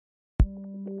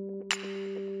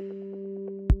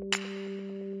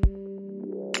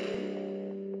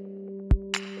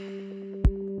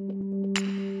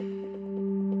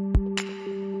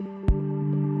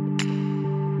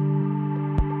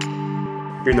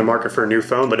You're in the market for a new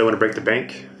phone but don't want to break the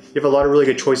bank? You have a lot of really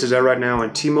good choices out right now,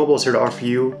 and T-Mobile is here to offer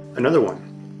you another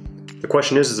one. The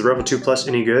question is the Revvl 2 Plus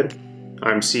any good?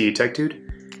 I'm CE Tech Dude,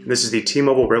 and this is the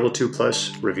T-Mobile Revvl 2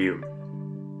 Plus review.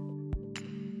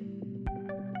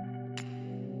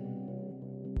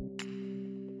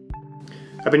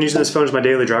 I've been using this phone as my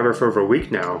daily driver for over a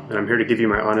week now, and I'm here to give you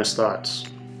my honest thoughts.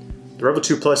 The Revvl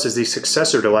 2 Plus is the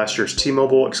successor to last year's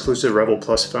T-Mobile exclusive Revvl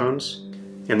Plus phones,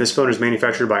 and this phone is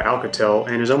manufactured by Alcatel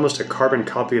and is almost a carbon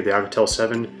copy of the Alcatel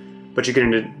 7, but you get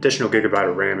an additional gigabyte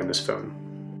of RAM in this phone.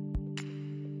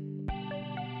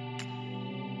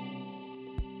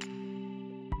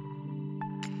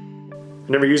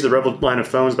 I never used the Revvl line of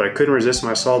phones, but I couldn't resist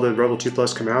when I saw the Revvl 2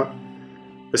 Plus come out.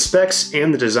 The specs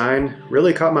and the design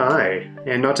really caught my eye,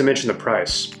 and not to mention the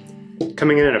price.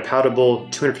 Coming in at a palatable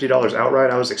 $250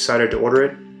 outright, I was excited to order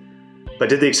it. But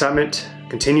did the excitement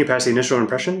continue past the initial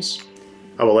impressions?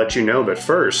 I will let you know, but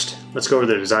first, let's go over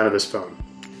the design of this phone.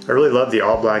 I really love the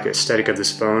all-black aesthetic of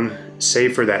this phone,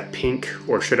 save for that pink,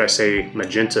 or should I say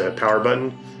magenta, power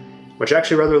button, which I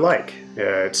actually rather like.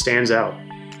 It stands out.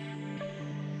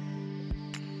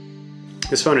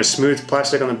 This phone is smooth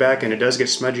plastic on the back, and it does get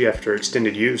smudgy after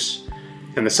extended use.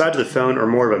 And the sides of the phone are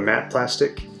more of a matte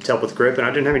plastic to help with grip, and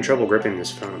I didn't have any trouble gripping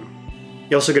this phone.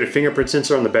 You also get a fingerprint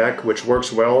sensor on the back, which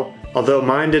works well, although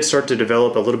mine did start to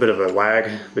develop a little bit of a lag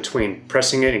between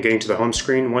pressing it and getting to the home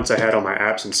screen once I had all my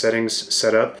apps and settings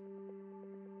set up.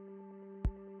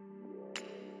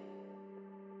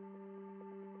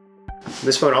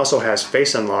 This phone also has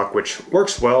face unlock, which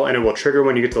works well, and it will trigger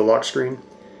when you get to the lock screen.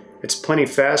 It's plenty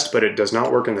fast, but it does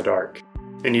not work in the dark.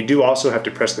 And you do also have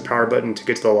to press the power button to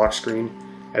get to the lock screen,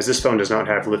 as this phone does not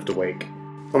have lift awake.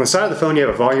 On the side of the phone you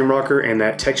have a volume rocker and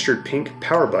that textured pink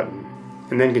power button.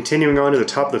 And then continuing on to the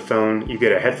top of the phone, you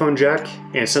get a headphone jack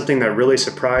and something that really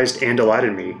surprised and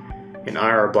delighted me, an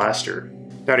IR blaster.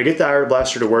 Now to get the IR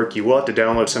blaster to work, you will have to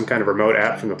download some kind of remote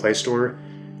app from the Play Store,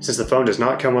 since the phone does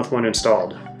not come with one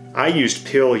installed. I used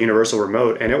Pill Universal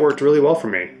Remote and it worked really well for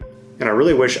me. And I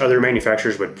really wish other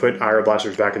manufacturers would put IR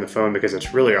blasters back in the phone because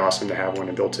it's really awesome to have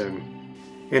one built in.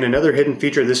 And another hidden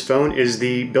feature of this phone is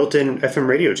the built-in FM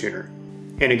radio tuner.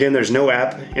 And again, there's no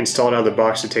app installed out of the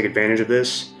box to take advantage of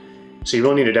this, so you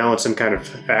will need to download some kind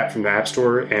of app from the App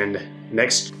Store, and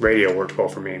Next Radio worked well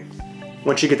for me.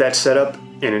 Once you get that set up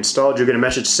and installed, you'll get a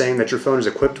message saying that your phone is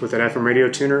equipped with an FM radio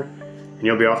tuner, and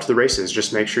you'll be off to the races.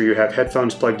 Just make sure you have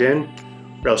headphones plugged in,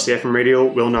 or else the FM radio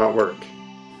will not work.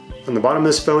 On the bottom of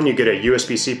this phone, you get a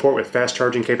USB-C port with fast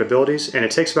charging capabilities, and it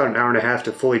takes about an hour and a half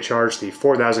to fully charge the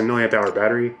 4,000 mAh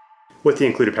battery with the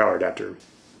included power adapter.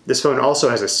 This phone also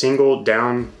has a single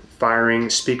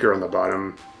down-firing speaker on the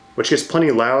bottom, which gets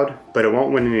plenty loud, but it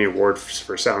won't win any awards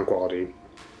for sound quality.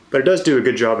 But it does do a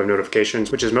good job of notifications,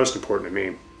 which is most important to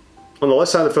me. On the left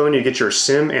side of the phone, you get your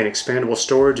SIM and expandable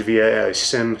storage via a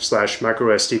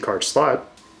SIM/micro SD card slot.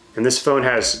 And this phone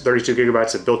has 32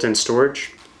 gigabytes of built-in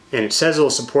storage. And it says it will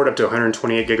support up to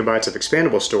 128 gigabytes of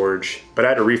expandable storage, but I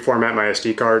had to reformat my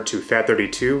SD card to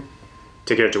FAT32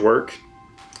 to get it to work.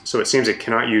 So it seems it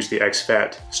cannot use the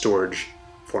exFAT storage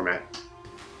format.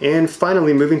 And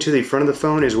finally, moving to the front of the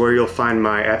phone is where you'll find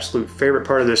my absolute favorite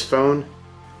part of this phone,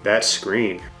 that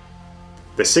screen.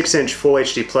 The 6-inch Full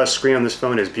HD Plus screen on this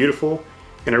phone is beautiful,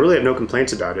 and I really have no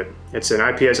complaints about it. It's an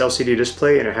IPS LCD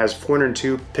display and it has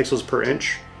 402 pixels per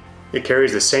inch. It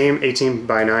carries the same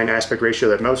 18:9 aspect ratio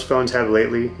that most phones have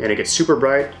lately, and it gets super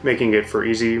bright, making it for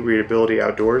easy readability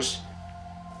outdoors.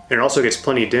 And it also gets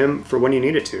plenty dim for when you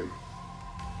need it to.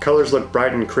 Colors look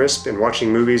bright and crisp, and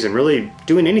watching movies and really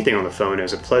doing anything on the phone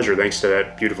is a pleasure thanks to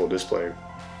that beautiful display.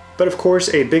 But of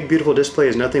course, a big beautiful display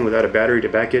is nothing without a battery to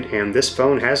back it, and this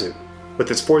phone has it.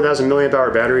 With its 4,000 mAh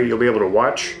battery, you'll be able to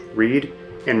watch, read,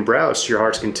 and browse to your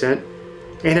heart's content,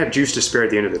 and have juice to spare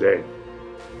at the end of the day.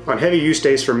 On heavy use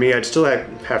days for me, I'd still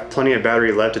have plenty of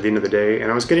battery left at the end of the day,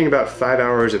 and I was getting about 5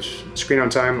 hours of screen on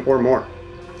time or more.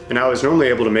 And I was normally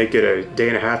able to make it a day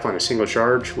and a half on a single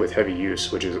charge with heavy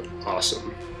use, which is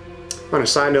awesome. On a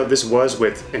side note, this was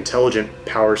with intelligent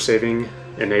power saving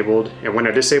enabled, and when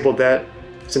I disabled that,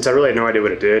 since I really had no idea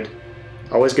what it did,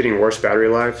 I was getting worse battery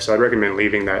life, so I'd recommend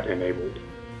leaving that enabled.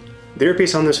 The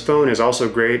earpiece on this phone is also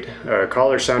great.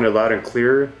 Caller sounded loud and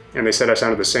clear, and they said I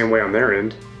sounded the same way on their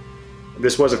end.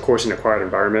 This was, of course, in a quiet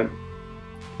environment.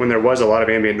 When there was a lot of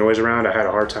ambient noise around, I had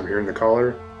a hard time hearing the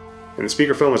caller. And the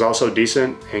speakerphone was also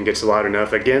decent and gets loud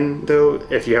enough. Again, though,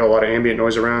 if you have a lot of ambient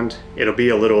noise around, it'll be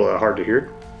a little hard to hear.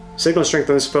 Signal strength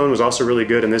on this phone was also really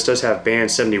good, and this does have band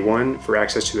 71 for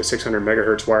access to the 600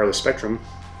 MHz wireless spectrum.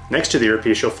 Next to the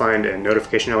earpiece, you'll find a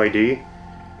notification LED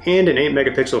and an 8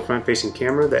 megapixel front-facing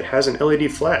camera that has an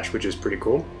LED flash, which is pretty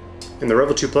cool. And the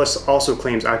Revvl 2 Plus also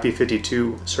claims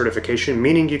IP52 certification,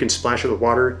 meaning you can splash it with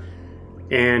water.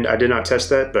 And I did not test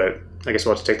that, but I guess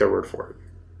we'll have to take their word for it.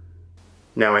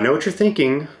 Now I know what you're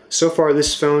thinking. So far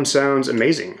this phone sounds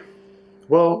amazing.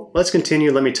 Well, let's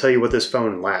continue. Let me tell you what this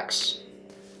phone lacks.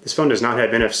 This phone does not have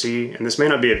NFC, and this may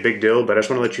not be a big deal, but I just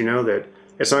want to let you know that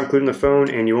it's not included in the phone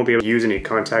and you won't be able to use any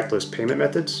contactless payment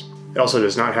methods. It also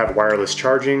does not have wireless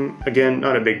charging. Again,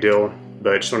 not a big deal,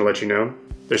 but I just want to let you know.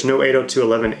 There's no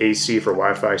 802.11ac for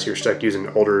Wi-Fi, so you're stuck using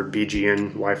older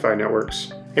BGN Wi-Fi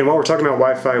networks. And while we're talking about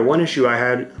Wi-Fi, one issue I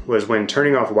had was when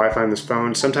turning off Wi-Fi on this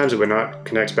phone, sometimes it would not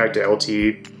connect back to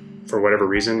LTE for whatever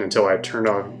reason until I turned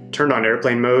on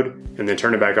airplane mode and then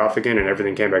turned it back off again and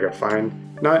everything came back up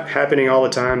fine. Not happening all the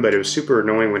time, but it was super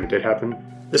annoying when it did happen.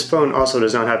 This phone also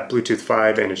does not have Bluetooth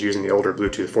 5 and is using the older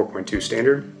Bluetooth 4.2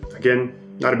 standard. Again,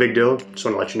 not a big deal, just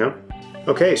want to let you know.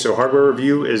 Okay, so hardware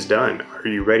review is done. Are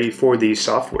you ready for the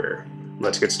software?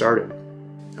 Let's get started.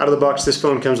 Out of the box, this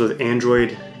phone comes with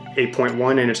Android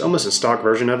 8.1 and it's almost a stock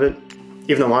version of it.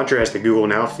 Even the launcher has the Google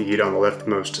Now feed on the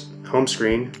leftmost home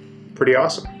screen. Pretty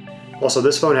awesome. Also,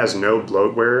 this phone has no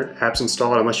bloatware apps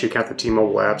installed unless you count the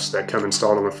T-Mobile apps that come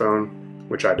installed on the phone,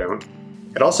 which I don't.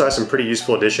 It also has some pretty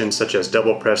useful additions such as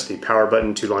double press the power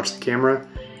button to launch the camera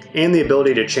and the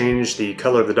ability to change the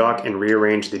color of the dock and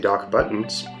rearrange the dock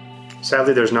buttons.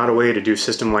 Sadly, there's not a way to do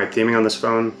system-wide theming on this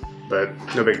phone, but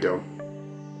no big deal.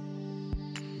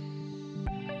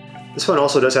 This phone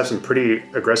also does have some pretty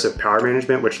aggressive power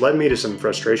management, which led me to some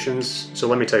frustrations, so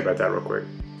let me tell you about that real quick.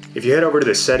 If you head over to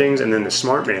the settings and then the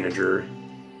Smart Manager,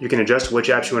 you can adjust which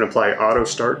apps you want to apply auto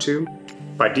start to.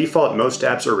 By default, most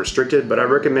apps are restricted, but I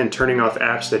recommend turning off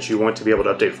apps that you want to be able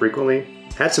to update frequently.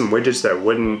 I had some widgets that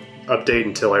wouldn't update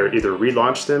until I either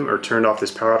relaunched them or turned off this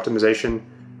power optimization,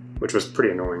 which was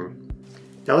pretty annoying.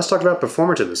 Now let's talk about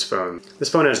performance of this phone. This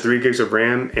phone has 3 gigs of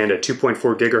RAM and a 2.4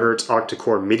 GHz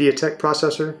octa-core MediaTek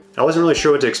processor. I wasn't really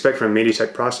sure what to expect from a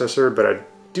MediaTek processor, but I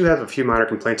do have a few minor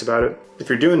complaints about it. If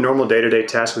you're doing normal day-to-day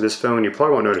tasks with this phone, you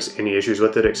probably won't notice any issues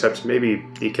with it except maybe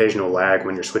the occasional lag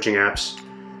when you're switching apps.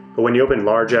 But when you open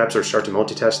large apps or start to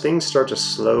multitask, things start to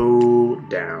slow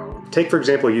down. Take for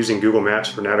example using Google Maps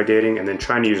for navigating and then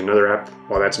trying to use another app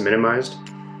while that's minimized.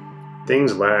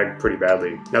 Things lag pretty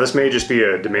badly. Now this may just be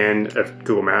a demand of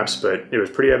Google Maps, but it was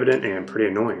pretty evident and pretty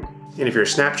annoying. And if you're a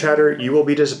Snapchatter, you will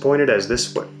be disappointed as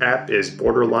this app is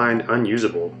borderline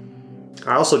unusable.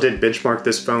 I also did benchmark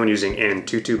this phone using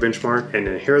Antutu benchmark,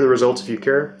 and here are the results if you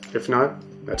care. If not,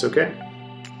 that's okay.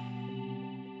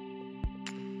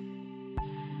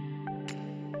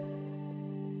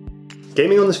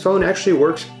 Gaming on this phone actually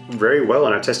works very well,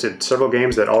 and I tested several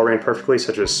games that all ran perfectly,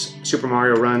 such as Super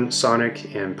Mario Run,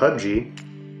 Sonic, and PUBG.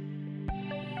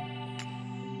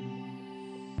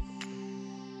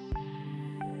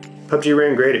 PUBG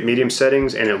ran great at medium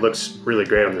settings, and it looks really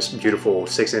great on this beautiful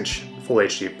 6-inch Full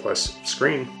HD Plus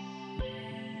screen.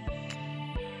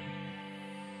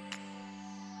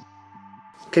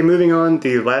 Okay, moving on,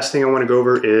 the last thing I want to go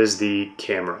over is the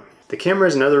camera. The camera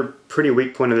is another pretty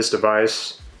weak point of this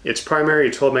device. It's primary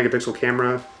a 12 megapixel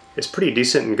camera. It's pretty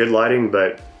decent in good lighting,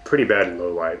 but pretty bad in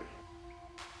low light.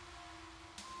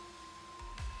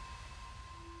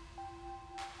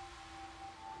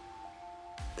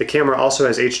 The camera also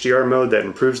has HDR mode that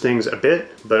improves things a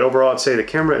bit, but overall I'd say the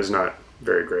camera is not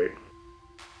very great.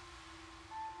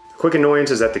 A quick annoyance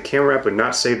is that the camera app would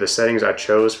not save the settings I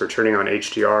chose for turning on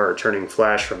HDR or turning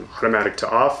flash from automatic to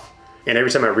off, and every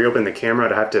time I reopen the camera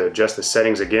I'd have to adjust the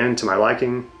settings again to my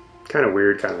liking. Kind of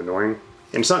weird, kind of annoying.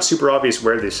 And it's not super obvious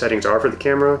where the settings are for the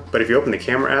camera, but if you open the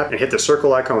camera app and hit the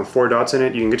circle icon with 4 dots in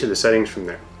it, you can get to the settings from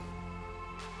there.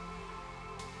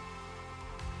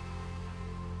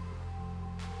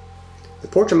 The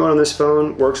portrait mode on this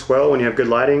phone works well when you have good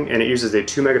lighting, and it uses a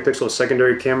 2 megapixel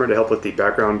secondary camera to help with the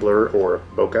background blur or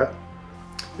bokeh.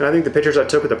 And I think the pictures I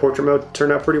took with the portrait mode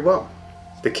turned out pretty well.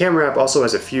 The camera app also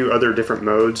has a few other different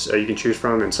modes you can choose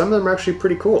from, and some of them are actually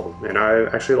pretty cool, and I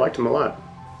actually liked them a lot.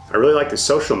 I really like the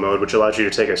social mode, which allows you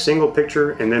to take a single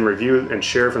picture and then review and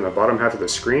share from the bottom half of the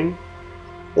screen.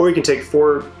 Or you can take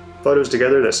 4 photos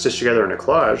together that stitch together in a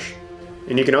collage.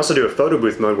 And you can also do a photo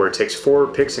booth mode where it takes 4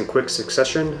 pics in quick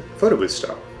succession, photo booth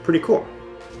style. Pretty cool.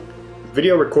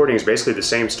 Video recording is basically the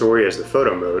same story as the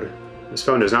photo mode. This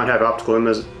phone does not have optical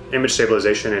image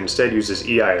stabilization and instead uses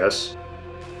EIS.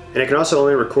 And it can also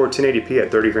only record 1080p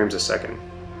at 30 frames a second.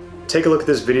 Take a look at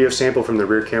this video sample from the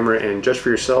rear camera and judge for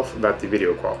yourself about the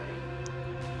video quality.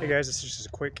 Hey guys, this is just a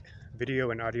quick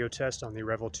video and audio test on the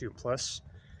Revvl 2 Plus.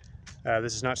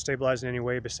 This is not stabilized in any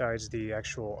way besides the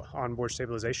actual onboard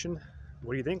stabilization.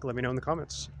 What do you think? Let me know in the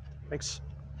comments. Thanks.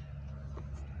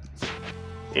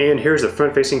 And here's the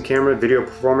front-facing camera video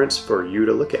performance for you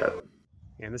to look at.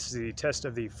 And this is the test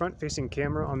of the front-facing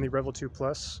camera on the Revvl 2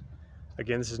 Plus.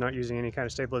 Again, this is not using any kind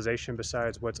of stabilization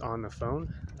besides what's on the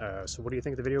phone. So what do you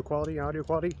think of the video quality, audio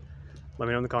quality? Let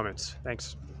me know in the comments.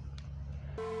 Thanks.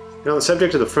 Now, on the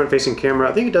subject of the front-facing camera,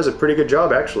 I think it does a pretty good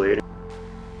job actually.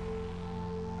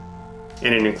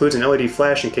 And it includes an LED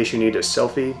flash in case you need a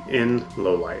selfie in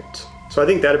low light. So I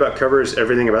think that about covers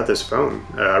everything about this phone.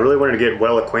 I really wanted to get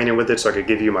well acquainted with it so I could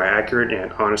give you my accurate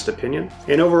and honest opinion.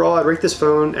 And overall, I'd rate this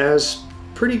phone as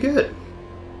pretty good.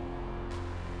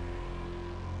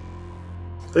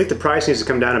 I think the price needs to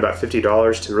come down about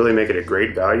 $50 to really make it a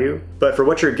great value. But for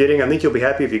what you're getting, I think you'll be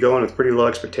happy if you go in with pretty low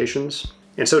expectations.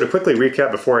 And so to quickly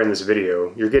recap before I end this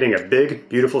video, you're getting a big,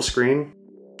 beautiful screen,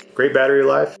 great battery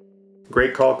life,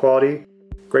 great call quality,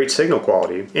 great signal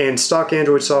quality, and stock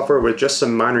Android software with just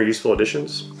some minor useful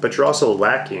additions. But you're also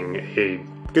lacking a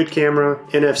good camera,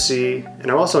 NFC, and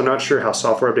I'm also not sure how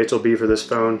software updates will be for this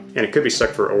phone, and it could be stuck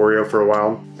for Oreo for a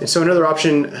while. And so another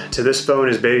option to this phone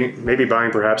is maybe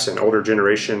buying perhaps an older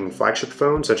generation flagship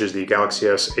phone, such as the Galaxy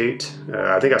S8.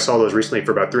 I think I saw those recently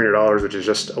for about $300, which is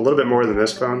just a little bit more than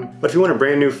this phone. But if you want a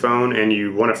brand new phone and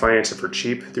you want to finance it for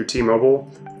cheap through T-Mobile,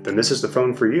 then this is the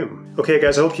phone for you. Okay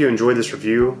guys, I hope you enjoyed this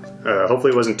review.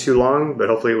 Hopefully it wasn't too long, but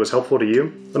hopefully it was helpful to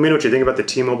you. Let me know what you think about the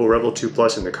T-Mobile Revvl 2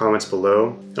 Plus in the comments below.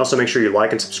 And also make sure you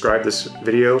like and subscribe this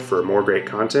video for more great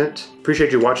content.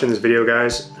 Appreciate you watching this video,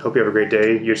 guys. Hope you have a great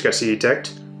day. You just got CE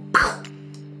Teched.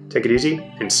 Take it easy,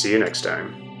 and see you next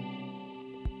time.